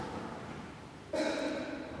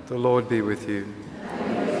The Lord be with you.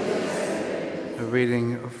 A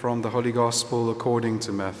reading from the Holy Gospel according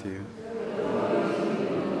to Matthew.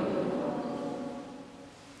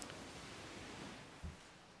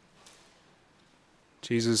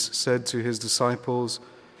 Jesus said to his disciples,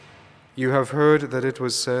 "You have heard that it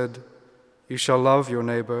was said, 'You shall love your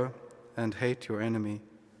neighbor and hate your enemy.'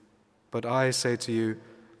 But I say to you,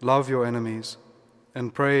 love your enemies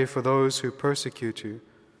and pray for those who persecute you,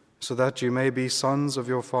 so that you may be sons of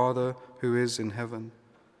your Father who is in heaven.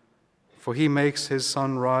 For he makes his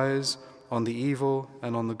sun rise on the evil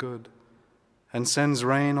and on the good, and sends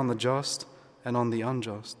rain on the just and on the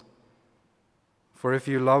unjust. For if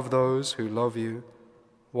you love those who love you,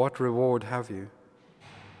 what reward have you?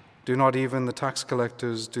 Do not even the tax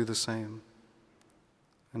collectors do the same?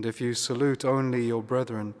 And if you salute only your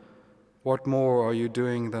brethren, what more are you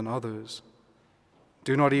doing than others?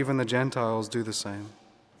 Do not even the Gentiles do the same?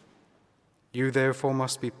 You therefore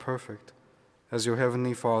must be perfect, as your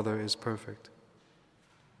heavenly Father is perfect."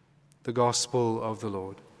 The Gospel of the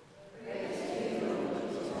Lord.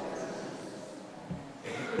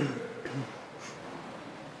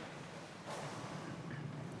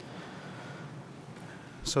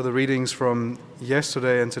 So the readings from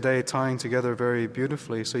yesterday and today tying together very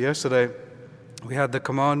beautifully. So yesterday we had the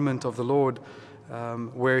commandment of the Lord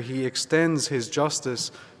where he extends his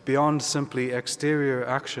justice beyond simply exterior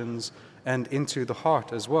actions and into the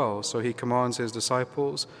heart as well. So he commands his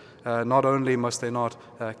disciples, not only must they not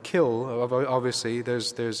kill, obviously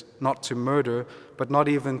there's not to murder, but not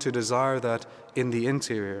even to desire that in the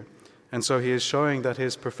interior. And so he is showing that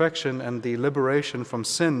his perfection and the liberation from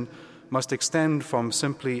sin must extend from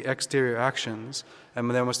simply exterior actions,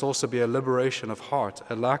 and there must also be a liberation of heart,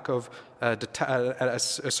 a lack of a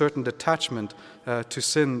certain detachment to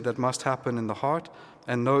sin that must happen in the heart,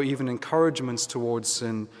 and no even encouragements towards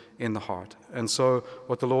sin in the heart. And so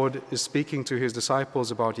what the Lord is speaking to his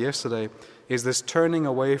disciples about yesterday is this turning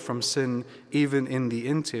away from sin even in the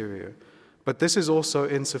interior. But this is also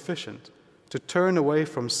insufficient. To turn away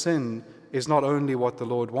from sin is not only what the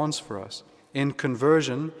Lord wants for us. In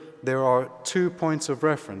conversion, there are 2 points of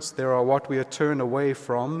reference. There are what we turn away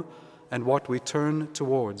from and what we turn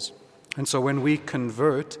towards. And so when we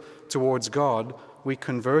convert towards God, we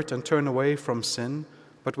convert and turn away from sin,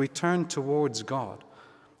 but we turn towards God.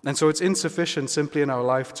 And so it's insufficient simply in our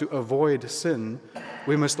life to avoid sin.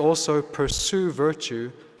 We must also pursue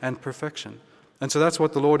virtue and perfection. And so that's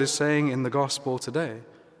what the Lord is saying in the gospel today.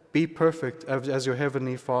 Be perfect as your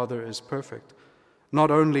heavenly Father is perfect.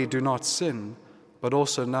 Not only do not sin, but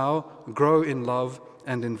also now grow in love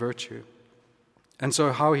and in virtue. And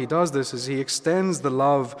so how he does this is he extends the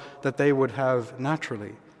love that they would have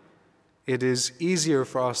naturally. It is easier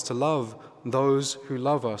for us to love those who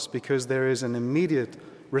love us because there is an immediate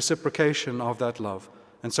reciprocation of that love.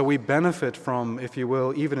 And so we benefit from, if you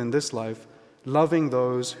will, even in this life, loving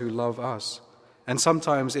those who love us. And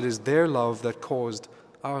sometimes it is their love that caused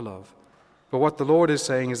our love. But what the Lord is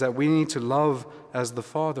saying is that we need to love as the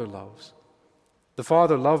Father loves. The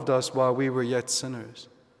Father loved us while we were yet sinners.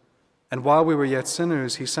 And while we were yet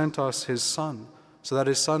sinners, he sent us his Son, so that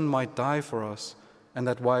his Son might die for us and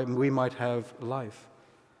that we might have life.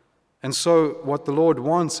 And so what the Lord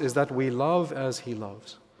wants is that we love as he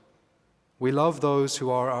loves. We love those who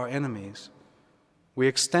are our enemies. We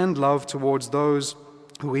extend love towards those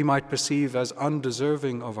who we might perceive as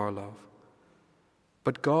undeserving of our love.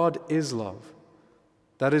 But God is love.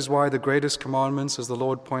 That is why the greatest commandments, as the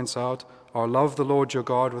Lord points out, are love the Lord your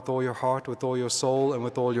God with all your heart, with all your soul, and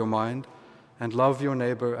with all your mind, and love your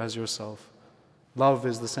neighbor as yourself. Love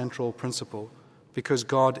is the central principle, because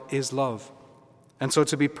God is love. And so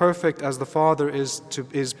to be perfect as the Father is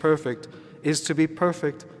perfect is to be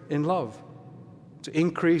perfect in love, to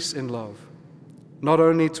increase in love, not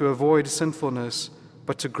only to avoid sinfulness,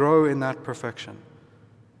 but to grow in that perfection.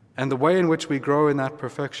 And the way in which we grow in that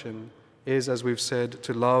perfection is, as we've said,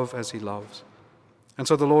 to love as he loves. And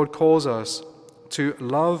so the Lord calls us to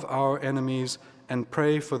love our enemies and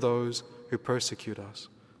pray for those who persecute us.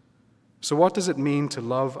 So what does it mean to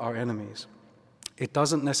love our enemies? It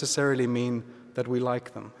doesn't necessarily mean that we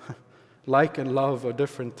like them. Like and love are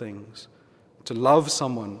different things. To love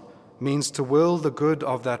someone means to will the good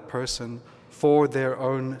of that person for their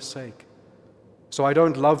own sake. So I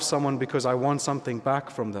don't love someone because I want something back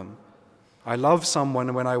from them. I love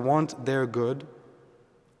someone when I want their good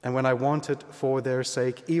and when I want it for their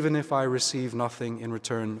sake, even if I receive nothing in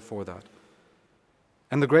return for that.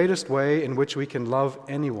 And the greatest way in which we can love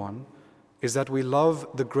anyone is that we love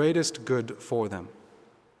the greatest good for them.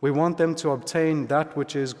 We want them to obtain that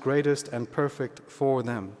which is greatest and perfect for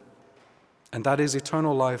them. And that is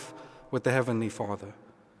eternal life with the Heavenly Father.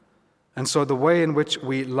 And so the way in which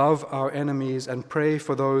we love our enemies and pray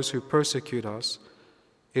for those who persecute us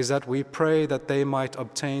is that we pray that they might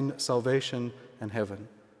obtain salvation and heaven.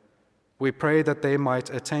 We pray that they might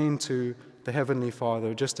attain to the Heavenly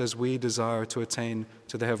Father just as we desire to attain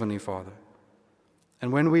to the Heavenly Father.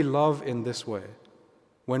 And when we love in this way,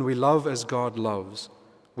 when we love as God loves,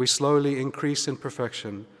 we slowly increase in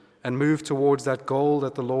perfection and move towards that goal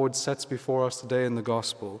that the Lord sets before us today in the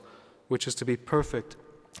gospel, which is to be perfect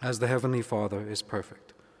as the Heavenly Father is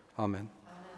perfect. Amen.